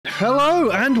Hello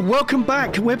and welcome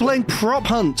back. We're playing Prop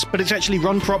Hunt, but it's actually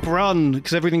Run Prop Run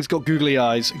because everything's got googly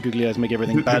eyes. Googly eyes make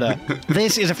everything better.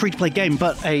 This is a free-to-play game,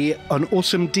 but an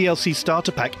awesome DLC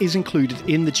starter pack is included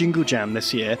in the Jingle Jam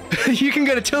this year. You can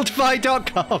go to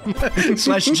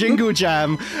tiltify.com/Jingle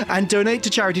Jam and donate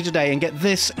to charity today and get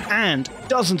this and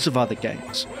dozens of other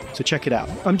games. So check it out.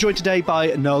 I'm joined today by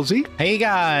Nulzy. Hey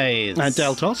guys. And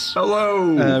Deltos. Hello.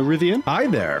 Rivian. Hi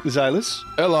there. Xylus.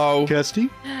 Hello. Kirsty.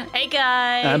 Hey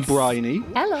guys. And Bryony.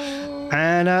 Hello.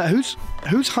 And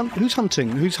who's hunting?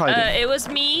 Who's hiding? It was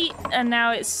me, and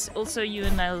now it's also you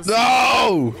and Niles.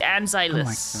 No! And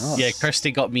Xylus. Oh my God. Yeah,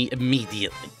 Kirsty got me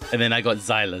immediately, and then I got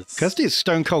Xylus. Kirsty is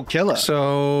stone cold killer.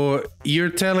 So you're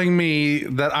telling me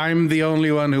that I'm the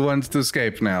only one who wants to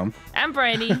escape now? And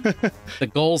Bryony. The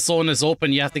goal zone is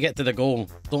open. You have to get to the goal.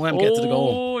 Don't let him get to the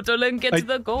goal. Oh, don't let him get to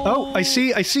the goal. Oh, I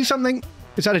see something.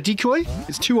 Is that a decoy?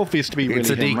 It's too obvious to be really It's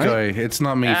a him, decoy. right? It's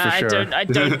not me for sure. I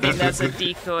don't think that's a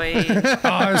decoy. Oh,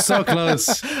 I was so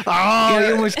close. Oh,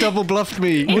 you almost double bluffed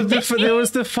me. There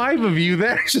was the five of you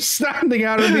there just standing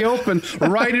out in the open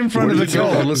right in front of the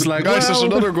goal. It's like, Guys, there's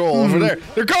another goal over there.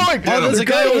 They're going! Oh, there's a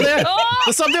guy over there. Oh!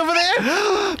 There's something over there.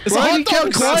 It's Ryan, a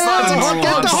hot dog. get quiet.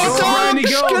 Get the hot dogs.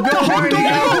 Get the hot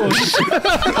dogs.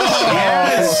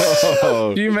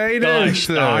 Yes! You made Gosh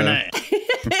it. darn it.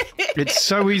 It's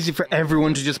so easy for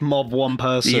everyone to just mob one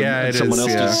person Yeah, and it someone is,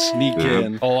 else yeah. to sneak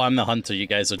in. Oh, I'm the hunter. You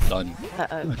guys are done.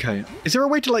 Okay. Is there a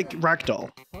way to like ragdoll?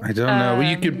 I don't know.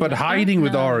 You could, but hiding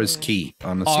with R is key,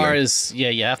 honestly. R is, yeah,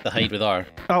 you have to hide with R.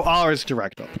 Oh, R is to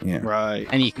ragdoll. Yeah. Right.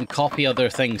 And you can copy other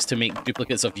things to make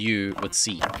duplicates of you with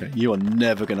C. Okay. You are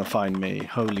never gonna find me.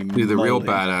 Holy moly. The real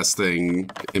badass thing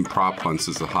in prop hunts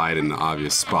is to hide in the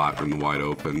obvious spot in the wide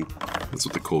open. That's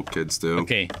what the cool kids do.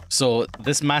 Okay, so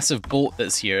this massive boat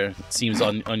that's here seems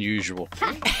unusual.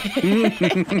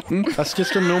 That's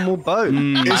just a normal boat.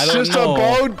 It's just a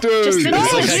boat, dude! Just a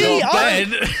It's like boat. I got bed.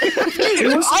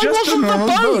 It was just a normal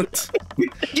boat.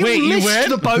 You Wait, you missed went?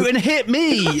 the boat and hit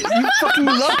me. You fucking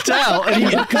lucked out, and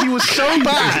because he was so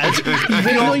bad. He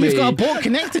No, got me. you've got a boat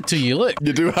connected to you. Look.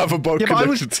 You do have a boat Yeah, but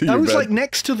connected to you, I was man. like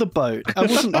next to the boat. I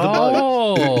wasn't the boat.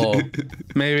 Oh,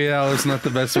 Maybe that was not the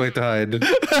best way to hide.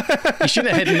 you should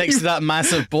have hidden next to that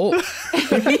massive boat.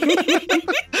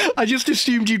 I just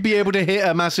assumed you'd be able to hit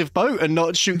a massive boat and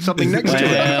not shoot something next to it.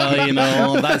 Well, you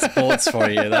know, that's boats for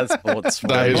you. That's boats for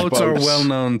That you. is Boats are boats. well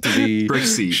known to be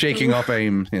Brixie. shaking up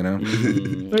aim, you know.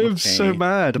 I'm so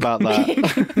mad about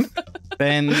that.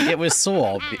 Then it was so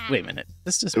obvious. Wait a minute.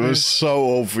 This just It was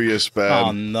so obvious, man.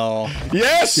 Oh no.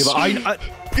 Yes! Yeah, but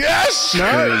Yes! no.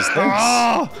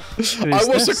 I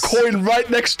was a coin right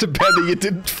next to Benny. You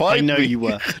didn't find I know me. you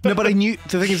were. No, but I knew.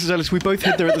 The thing is, Alice, we both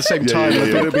hid there at the same time.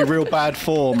 I thought it would be real bad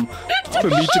form for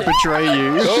me to betray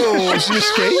you. Oh, she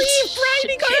escaped?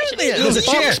 Briny got out there. There's a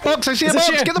chair. Box! I see a There's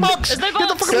a box! chair. Get the box! There's no Get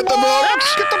the box. fucking Get the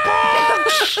box! Get the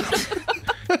box!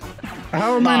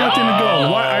 How am I not in the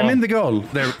goal? Why? I'm in the goal.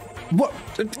 There. What?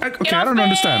 Okay, I don't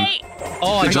understand.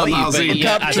 Oh, I got you, but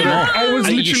yeah, I don't know. I was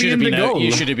You literally should have in the been out. goal.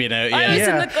 You should have been out. I was Yeah. in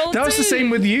Yeah, the goal that was the too. same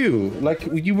with you. Like,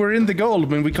 you were in the goal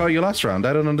when we caught you last round.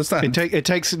 I don't understand. It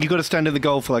takes. You got to stand in the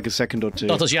goal for like a second or two.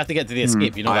 Totos, you have to get to the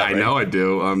escape. You know that, I right? know I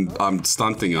do. I'm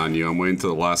stunting on you. I'm waiting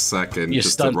till the last second You're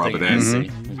just to rub stunting.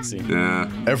 it in. Let's see. Yeah.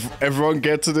 Everyone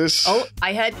get to this. Oh,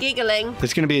 I heard giggling.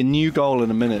 There's going to be a new goal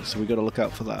in a minute, so we got to look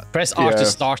out for that. Press R to Yeah.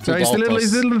 start the It's the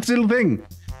Daltos. little thing.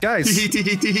 Guys.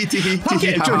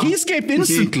 Okay, Joe, he escaped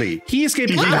instantly. He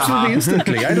escaped absolutely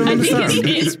instantly. I don't I think understand.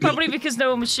 it's probably because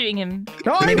no one was shooting him.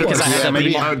 No, I Because I was. had,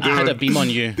 maybe- I had a beam on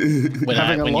you when,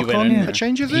 Having a when you lock went on in.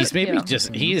 changes it. He's maybe Yeah.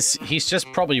 just he's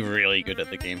just probably really good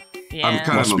at the game. Yeah. I'm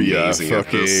kind Must of be a amazing at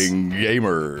this. fucking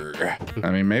gamer.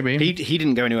 I mean, maybe. He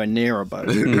didn't go anywhere near a boat.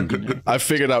 I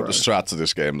figured out the strat to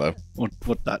this game though.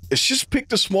 What that? It's just pick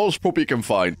the smallest prop you can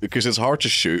find because it's hard to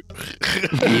shoot.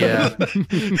 Yeah.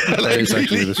 That is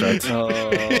actually the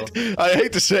strat. I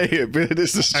hate to say it, but it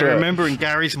is the I strat. remember in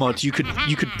Gary's mods, you could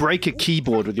break a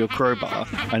keyboard with your crowbar,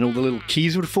 and all the little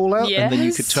keys would fall out, and then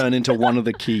you could Yes. turn into one of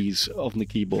the keys on the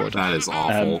keyboard. That is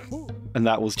awful. And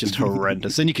that was just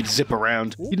horrendous. Then you could zip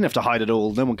around. You didn't have to hide at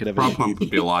all. No one could ever. Prop hunt would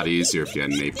be a lot easier if you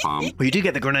had napalm. Well, you do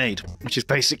get the grenade, which is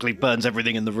basically burns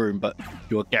everything in the room, but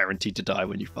you are guaranteed to die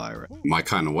when you fire it. My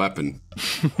kind of weapon.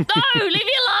 No, leave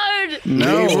me alone.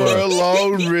 No. Leave her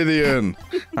alone, Ridian.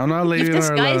 I'm not You've leaving her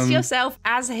disguised alone. yourself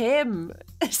as him.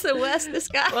 It's the worst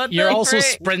disguise. What You're the also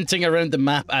frick? sprinting around the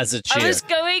map as a I chair. was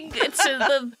going to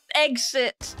the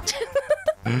exit.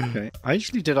 Okay. I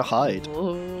actually did a hide.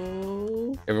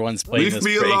 Oh. Everyone's playing Leave this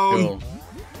me pretty alone. cool.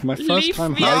 My first Leave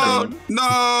time me hiding.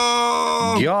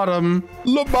 No! Got him.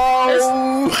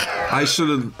 I should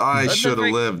have What the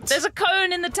frick? lived. There's a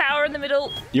cone in the tower in the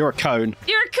middle. You're a cone.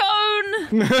 You're a cone.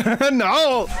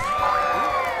 No!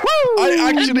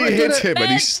 I actually hit him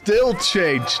and he still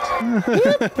changed.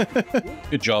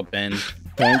 Good job, Ben.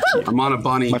 Thank you. I'm on a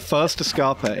bunny. My first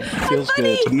escape. Feels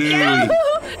good. Panui.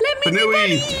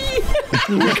 Panui.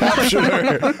 Capture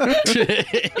her.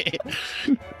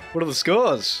 What are the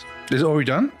scores? Is it already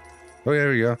done? Oh,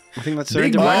 there we go. I think that's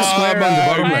Big the black square on the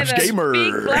bottom Right, left. that's Gamer.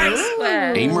 Big black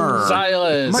square. Gamer.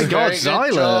 Silas. Oh my God, very good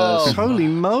Silas. job. Holy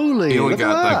moly. He only Look at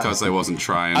got that because I wasn't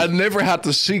trying. I never had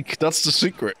to seek. That's the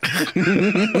secret.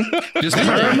 Just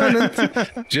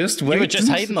permanent. Just wait. You were just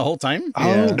hiding the whole time? Oh,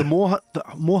 Yeah. the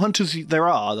more hunters there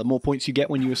are, the more points you get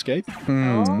when you escape.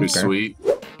 You're sweet.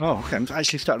 Oh, okay. I'm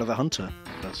actually starting with a hunter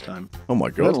this time. Oh my I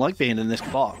don't god. like being in this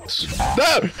box.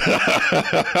 No!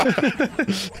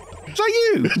 Is that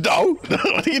you? No!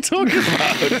 What are you talking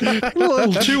about? A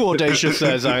little too audacious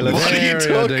there, Silas. What are you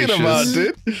Very talking about, audacious.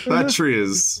 dude? That tree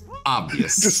is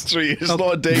obvious. This tree is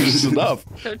not dangerous enough.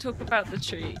 Don't talk about the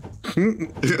tree.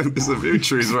 There's a few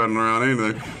trees running around, ain't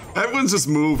there? Everyone's just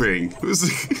moving. Who's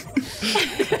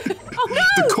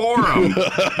decorum?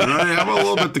 Right? How about a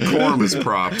little bit decorum as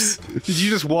props? Did you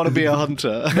just want to be a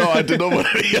hunter? No, I did not want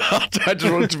to be out. I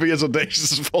just wanted to be as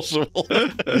audacious as possible.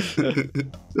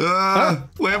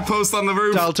 Lamppost on the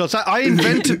roof. Daltos, I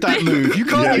invented that move. You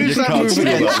can't use you that can't move steal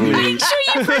against that me. move. Make sure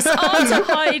you press R to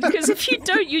hide, because if you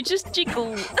don't, you just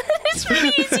jiggle. It's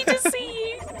really easy to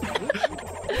see you.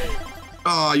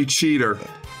 Oh, you cheater.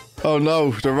 Oh no,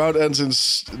 the round ends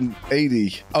in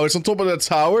 80. Oh, it's on top of that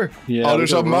tower? Yeah, oh,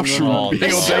 there's a we got mushroom one.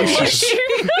 being Oh, audacious.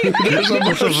 There's a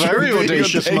It's a very being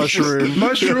audacious mushroom.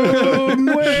 Mushroom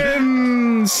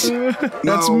wins.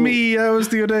 That's No. me. I was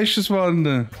the audacious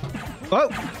one. Oh,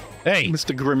 Hey.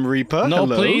 Mr. Grim Reaper. No,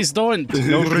 hello. please don't.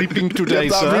 No reaping today,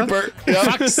 Get that sir. Reaper. Yeah.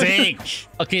 Fuck's sake.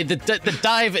 Okay, the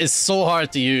dive is so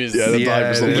hard to use. Yeah, the Yeah,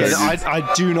 dive is it is. hilarious.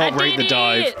 I do not I rate the did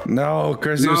dive. it. No,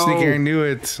 Kirsty was No. sneaking. I knew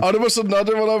it. Oh, there was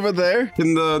another one over there.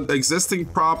 Can the existing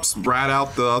props rat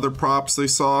out the other props they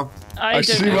saw? I don't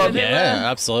see know what- whether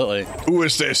Yeah, absolutely. Who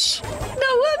is this? No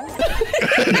one.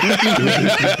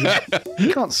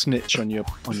 You can't snitch on your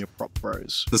prop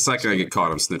bros. The second I get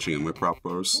caught, I'm snitching on my prop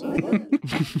bros. And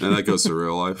that goes to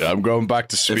real life. Yeah, I'm going back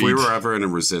to speed. If we were ever in a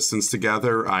resistance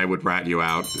together, I would rat you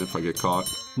out if I get caught.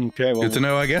 Okay, well, Good to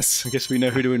know, I guess. I guess we know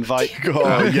who to invite.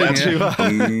 Oh, yeah.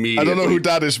 Immediately. I don't know who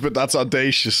that is, but that's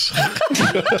audacious.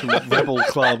 to Rebel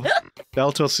Club.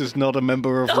 Daltos is not a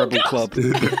member of Rebel Club.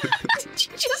 Is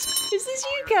this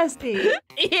you, Kirsty?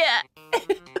 Yeah.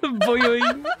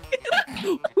 Boing.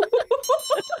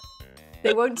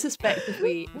 They won't suspect if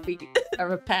we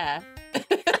are a pair.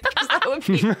 'Cause that would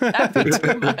be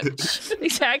too much.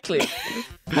 Exactly.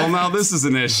 Well, now this is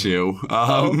an issue.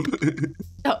 Uh-oh.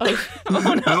 I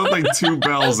don't think two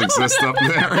bells exist up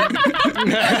there.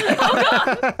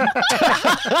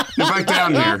 Get back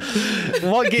down here.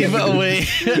 What gave it away?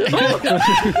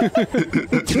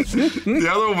 The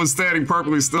other one was standing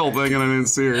perfectly still, thinking I didn't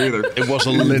see her either. It was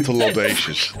a little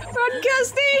audacious. Run,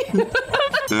 Kirsty!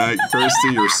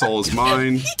 Kirsty, your soul is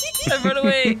mine. I run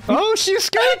away. Oh, she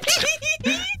escaped!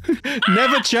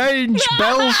 Never change.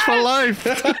 Bells for life.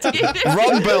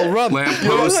 Run, Bell, run.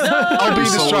 Lamppost. I'll be a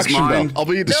Your soul is distraction, Bell. mine. I'll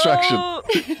be a distraction. No.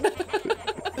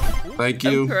 Thank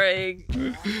you. Craig.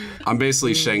 I'm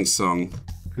basically Shang Tsung.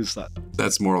 Who's that?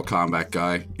 That's Mortal Kombat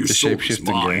guy. Your The soul is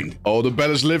shape-shifting mine. guy. Oh, the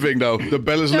bell is living, though. The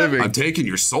bell is living. I'm taking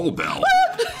your soul, Bell.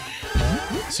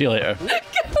 See you later.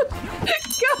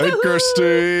 Hey,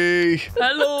 Kirsty.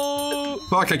 Hello.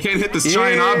 Fuck, I can't hit this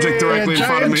giant object directly in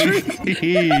front of me.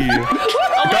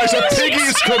 Guys, a piggy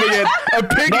is coming in. A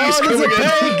piggy is coming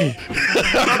in.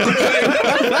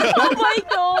 Oh my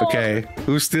god. Okay,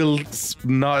 who's still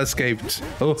not escaped?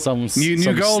 Oh, Some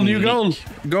new goal, new sneak. goal.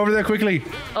 Go over there quickly.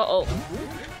 Uh-oh.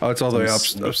 Oh, it's all the way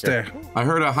Some upstairs. I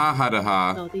heard a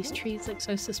ha-ha-da-ha. Oh, these trees look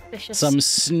so suspicious. Some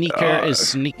sneaker is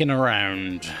sneaking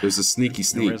around. There's a sneaky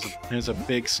sneak. There's a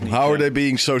big sneak. How are they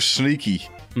being so sneaky?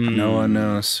 No one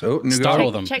knows. Oh, new Startle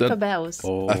goal. them. Check That- for bells.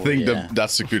 Oh, I think yeah.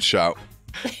 that's a good shout.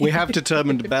 We have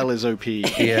determined Bell is OP.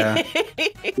 Yeah.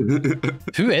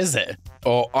 Who is it?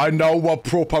 Oh, I know what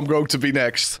prop I'm going to be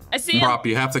next. I see him. Prop,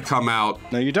 you have to come out.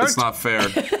 No, you don't. It's not fair.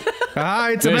 Ah,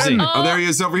 it's a Where is he? man. Oh, there he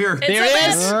is over here. There he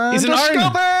is! He's an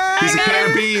iron! He's a can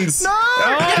of beans.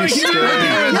 Oh, he did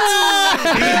it!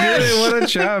 He did it! What a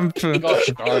champ. Gosh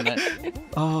darn it.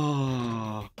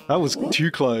 Oh, That was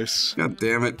too close. God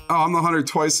damn it. Oh, I'm the hunter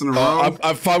twice in a row.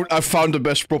 I found the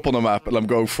best prop on the map, and I'm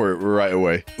going for it right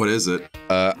away. What is it?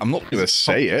 I'm not gonna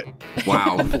say it.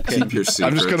 Wow. Keep your secrets.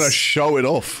 I'm just gonna show it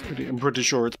off. I'm pretty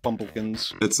sure it's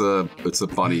pumpkins. It's a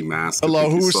bunny mask. Hello,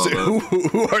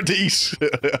 who are these?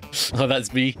 Oh,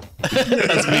 that's me.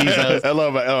 That's me.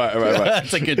 Hello, mate. All right.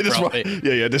 That's a good prop.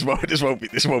 Yeah. This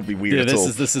won't be weird at all.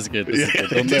 This is good.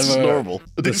 This is normal.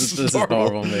 This is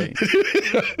normal, mate.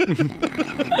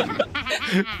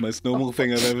 Most normal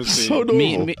thing I've ever seen. So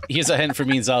normal. Here's a hint for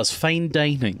me and Zaz. Fine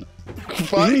dining.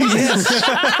 Fine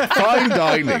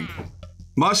dining.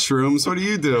 Mushrooms, what are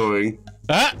you doing?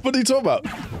 What are you talking about?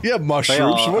 Yeah,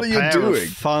 mushrooms. What are you doing?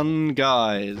 Fun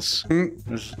guys.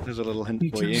 There's a little hint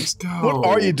for you. What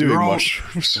are you doing,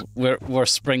 mushrooms? We're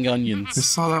spring onions. I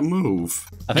saw that move.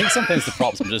 I think sometimes the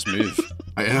props will just move.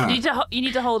 Yeah. You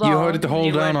need to hold on. You hold it to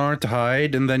hold down or to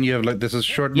hide, and then you have like this is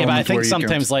short. Yeah, but I think where you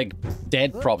sometimes like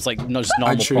dead props, like not just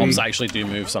normal props, actually do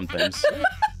move sometimes.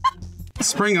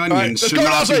 Spring onions should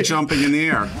not be jumping in the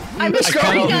air. I'm a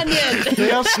spring onion.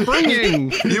 They are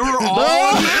springing. You were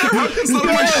all in there? How come none of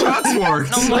my shots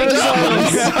worked? Oh my god.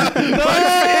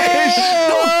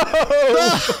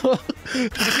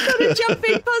 Got a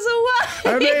jumping puzzle.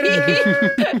 I made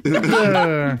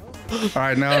it. All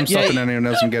right, now I'm stopping anyone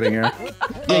else from getting here.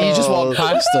 Yeah, you just walked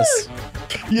past us.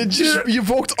 You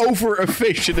walked over a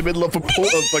fish in the middle of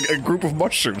like a group of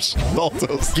mushrooms. Got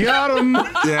him.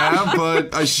 Yeah,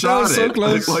 but I shot so it.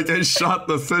 close. Like I shot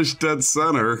the fish dead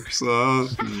center. So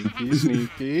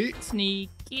Sneaky.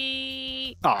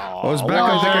 Sneaky. Oh, I was back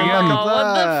on there again.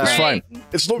 What the It's frick? fine.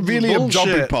 It's not really a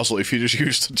jumping puzzle if you just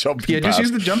use the jumping pad. Just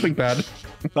use the jumping pad.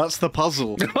 That's the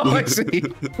puzzle. Oh, I see.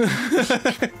 You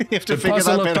have to The figure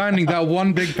puzzle that of bit out. finding that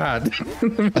one big pad. I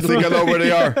think I know where they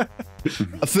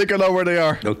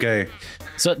are. Okay.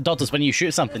 So, Dotus, when you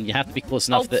shoot something, you have to be close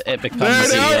enough that it becomes There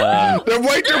they a. are. They're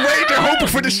waiting. They're hoping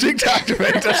for the stick to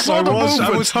activate. I saw the movement. I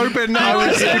was hoping it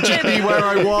would just be where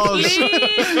I was.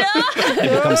 It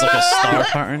becomes like a star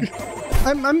pattern.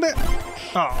 I'm bit...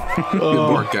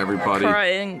 good work, everybody.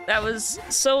 Crying. That was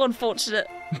so unfortunate.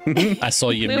 I saw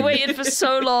you. We waited for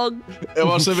so long. It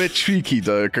was a bit tricky,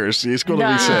 though, Kirsty. It's gotta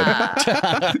be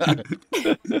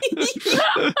said.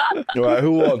 Right,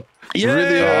 who won?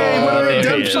 Yay!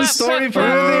 Redemption story for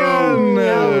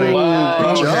Rivian!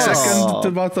 Wow. Second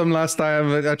to bottom last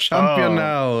time, a champion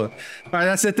now. All right,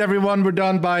 that's it, everyone. We're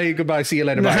done. Bye. Goodbye. See you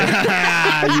later.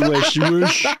 Bye. You wish.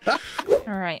 All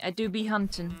right, I do be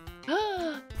hunting.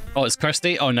 Oh, it's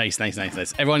Kirsty. Oh, nice.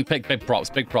 Everyone pick big props.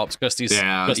 Kirsty's.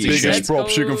 Yeah, Kirsty's easy. Biggest shit.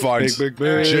 props you can find. Big.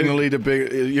 Generally, the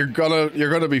big. You're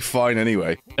gonna be fine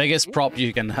anyway. Biggest prop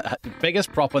you can.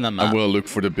 Biggest prop on the map. I'm gonna look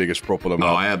for the biggest prop on the Oh,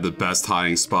 map. I have the best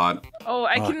hiding spot. Oh,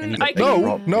 I can.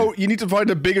 No, you need to find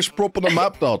the biggest prop on the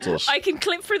map, Datos. I can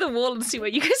clip through the wall and see where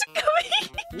you guys are going.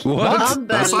 What?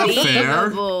 That's not fair.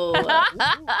 Unbelievable.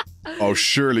 Oh,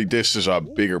 surely this is a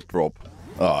bigger prop.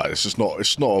 Ah, this is not.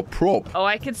 It's not a prop. Oh,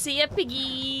 I can see a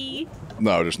piggy.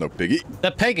 No, there's no piggy. The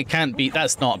pig can't be.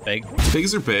 That's not big.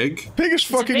 Pigs are big. Pig is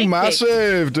a big fucking pig.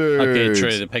 massive, dude. Okay,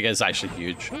 true. The pig is actually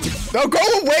huge. No, go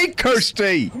away,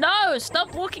 Kirsty. No,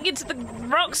 stop walking into the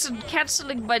rocks and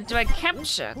cancelling my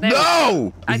capture. There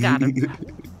No, I got him.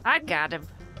 I got him.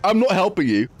 I'm not helping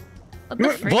you. What the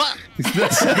frick? What?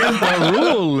 That's against the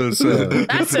rules.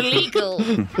 That's illegal.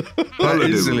 That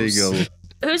is illegal.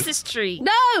 Who's this tree?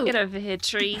 No. Get over here,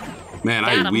 tree. Man,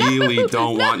 I Got 'em. really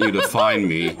don't want you to find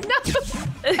me. It'd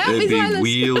be Silas.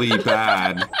 really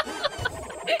bad.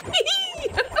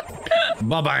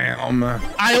 Ba-bam.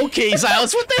 Okay,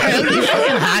 Silas, what the hell? You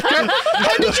fucking hacker!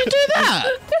 How did you do that?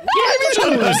 How did you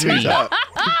lose me? How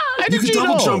You did can you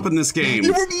double know? jump in this game.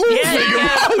 You were moving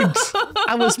around.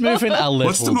 I was moving a little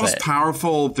What's the most bit.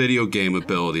 powerful video game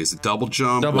ability? Is it double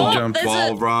jump? Double or jump.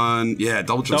 Wall run? Yeah,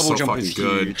 double jump's so fucking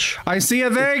good. huge. I see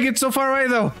it there. Get so far away,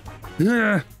 though.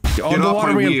 Yeah. On Get the off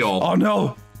water my wheel. wheel. Oh,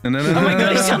 no. No.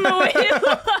 He's on the wheel.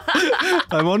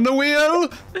 I'm on the wheel.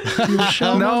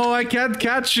 No, I can't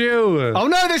catch you. Oh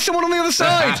no, there's someone on the other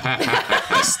side.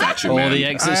 Statue Oh, man. the I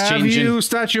exit's have changing. you,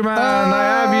 statue man. I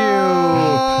have you.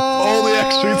 All the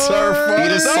exits are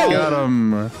fun. Got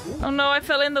him. Oh no, I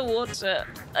fell in the water.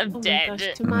 I'm Oh my dead.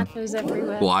 gosh, tomatoes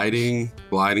everywhere. Gliding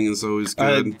is always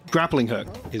good. Grappling hook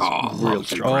is Oh, real love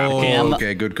strong. grab. Okay, I'm-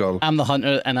 Okay, good call. I'm the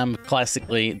hunter, and I'm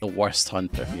classically the worst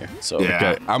hunter here. So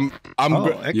Yeah. Okay, I'm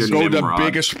excellent. You're go the Nimrod.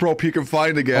 biggest prop you can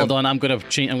find again. hold on, I'm gonna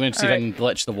change. I'm gonna see if I can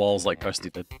glitch the walls like Kirsty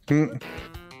did. I'm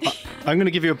going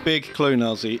to give you a big clue,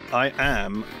 Nazi. I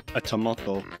am a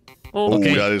tomato. Oh,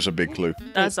 Okay. that is a big clue.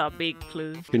 That's a big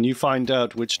clue. Can you find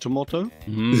out which tomato?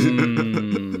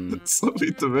 So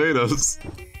many tomatoes.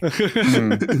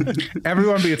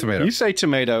 Everyone be a tomato. You say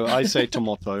tomato, I say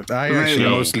tomato. I actually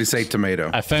mostly say tomato.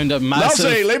 I found a massive,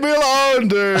 Nazi, leave me alone,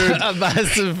 dude. a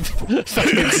massive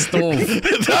fucking stove.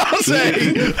 Nazi.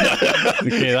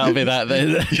 Okay, that'll be that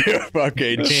then. You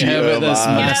fucking Okay, how about this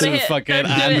man. massive Get out of fucking here.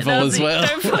 Don't do it, anvil as Nazi. well?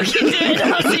 Don't fucking do it,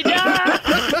 Nazi. No!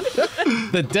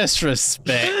 The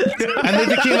disrespect. And they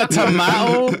became a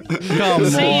tomato? Come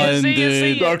See ya, on, see ya, dude.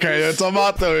 see ya. Okay, the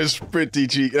tomato is pretty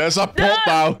cheeky. There's a pot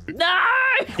now. No!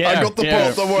 Yeah, I got the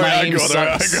pot, don't worry. my I aim got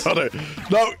sucks. it. I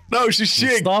got it. No, she's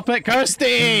shit. Stop it,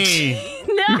 Kirsty!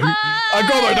 No! I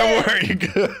got her, don't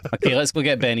worry. Okay, let's go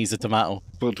get Benny's the tomato.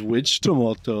 But which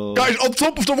tomato? Guys, on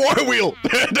top of the water wheel.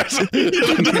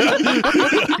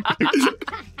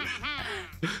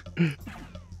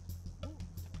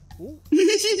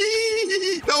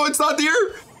 No, it's not here.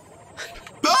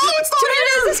 No, it's not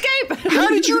Tomatoes here. escape! How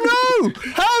did you know?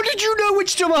 How did you know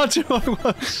which tomato I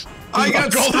was? I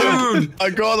got screwed. I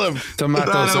got him.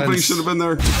 Tomato That opening sense. should have been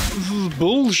there.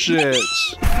 Bullshit.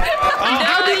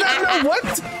 How did I know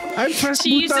what? I pressed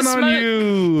She used to button on smoke.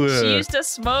 you. She used to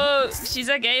smoke. She's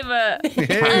a gamer.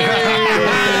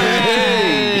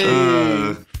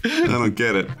 I don't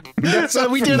get it. So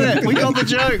we did it. We got the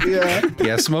joke. Yeah.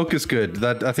 Yeah, smoke is good.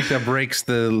 That I think that breaks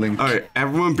the link. All right,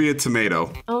 everyone be a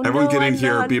tomato. Oh, Everyone no, get in I'm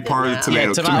here, not be a part of the now.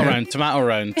 Yeah, tomato. tomato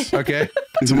round. Okay.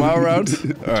 Tomorrow round.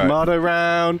 All right. Tomato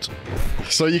round.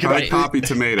 So you can All right, copy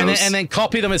tomatoes. And then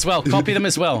copy them as well. Copy them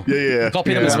as well. Yeah.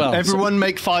 Copy them as well. Everyone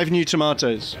make 5 new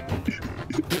tomatoes.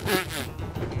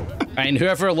 Right, and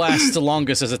whoever lasts the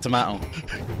longest is a tomato.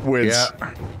 wins.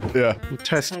 Yeah. We'll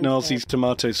test Nazi's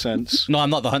tomato sense. No, I'm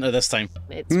not the hunter this time.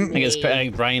 It's I think it's me.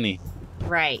 Briny.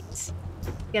 Right.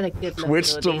 Get a good look.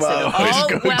 Which at all these. tomato is Oh,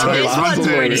 going well, to this one's Atlantis?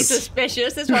 pretty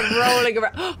suspicious. This one rolling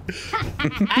around.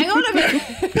 Hang on a minute.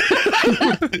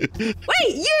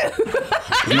 Wait, you!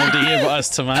 Nobody here but us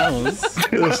tomatoes.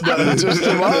 It's not just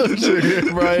tomatoes here,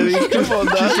 Brady. Come on,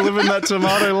 Just now. living that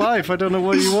tomato life. I don't know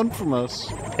what you want from us.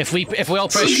 If we all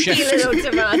press Cheeky shift,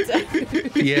 little tomato.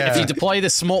 Yeah. if you deploy the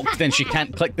smoke, then she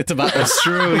can't click the tomato. That's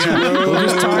true. Yeah. We'll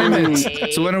just time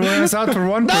it. So when it's out for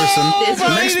one person,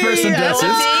 the next person does it,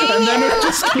 and then we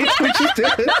just do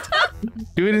it.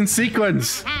 Do it in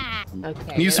sequence.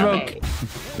 Okay. You smoke. okay.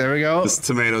 There we go. This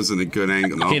tomato's in a good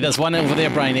angle. No. Okay, there's one over there,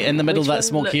 Briny, in the middle Which of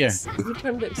that one smoke here. Which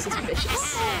one looks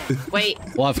suspicious? Wait.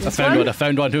 Well, I found one. I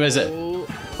found one. Who is it? Oh,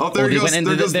 Oh, there they he goes. went into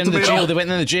There goes the, the in the tomato. jail. They went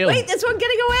in the jail. Wait, there's one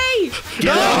getting away.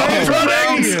 No, it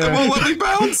bounce. It won't let me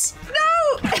bounce.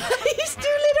 No, he's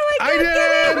too little. I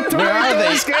did it! Where are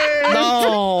they? Escape!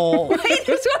 No. Wait,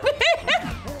 there's one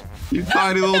here. You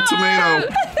tiny little tomato.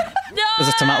 No! There's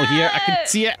a tomato here. I can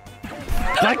see it.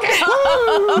 Click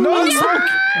it. No, the smoke!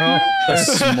 Oh. The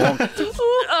smoke.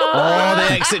 Oh,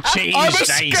 the exit changed. I'm Nice.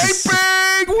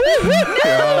 escaping! Woo-hoo!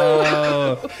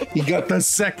 Oh, he got the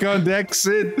second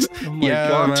exit. Oh my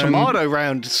god, man. tomato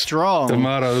round strong.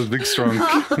 Tomato, big strong.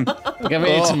 Give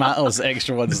me tomatoes.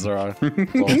 Extra ones there are.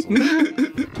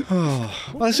 Awesome. Well,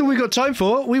 that's all we got time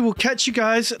for. We will catch you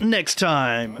guys next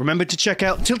time. Remember to check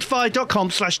out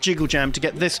tiltify.com/jinglejam to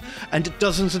get this and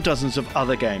dozens and dozens of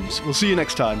other games. We'll see you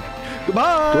next time.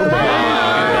 Goodbye.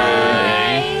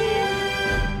 Bye.